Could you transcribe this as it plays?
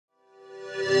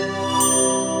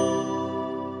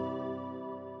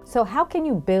So how can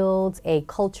you build a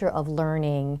culture of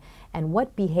learning, and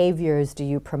what behaviors do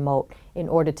you promote in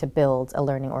order to build a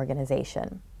learning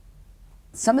organization?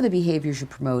 Some of the behaviors you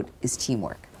promote is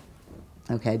teamwork,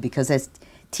 okay? Because as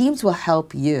teams will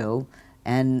help you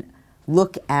and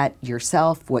look at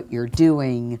yourself, what you're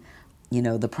doing, you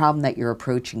know, the problem that you're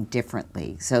approaching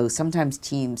differently. So sometimes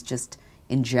teams just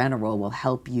in general will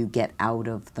help you get out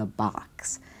of the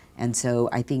box. And so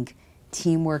I think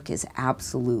teamwork is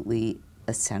absolutely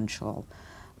essential.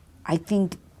 I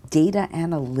think data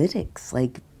analytics,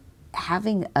 like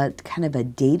having a kind of a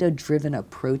data-driven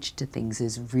approach to things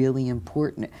is really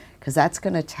important, because that's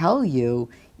going to tell you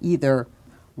either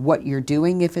what you're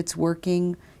doing, if it's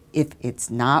working, if it's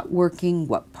not working,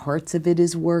 what parts of it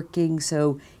is working.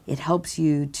 So it helps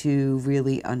you to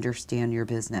really understand your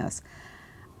business.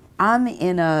 I'm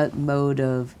in a mode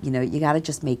of, you know, you got to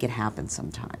just make it happen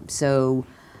sometimes. So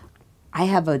I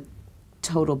have a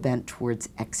total bent towards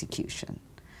execution.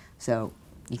 So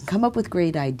you can come up with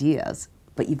great ideas,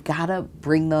 but you've got to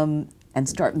bring them and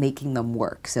start making them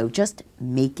work. So just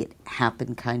make it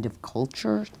happen kind of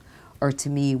culture are, to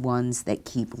me, ones that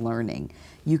keep learning.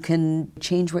 You can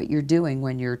change what you're doing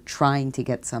when you're trying to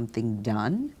get something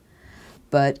done,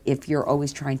 but if you're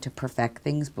always trying to perfect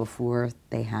things before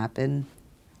they happen,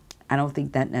 I don't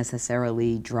think that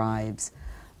necessarily drives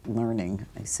learning.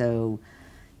 So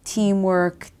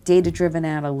teamwork, data-driven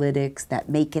analytics, that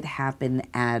make it happen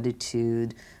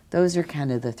attitude, those are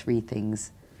kind of the three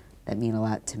things that mean a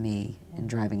lot to me in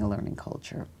driving a learning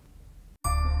culture.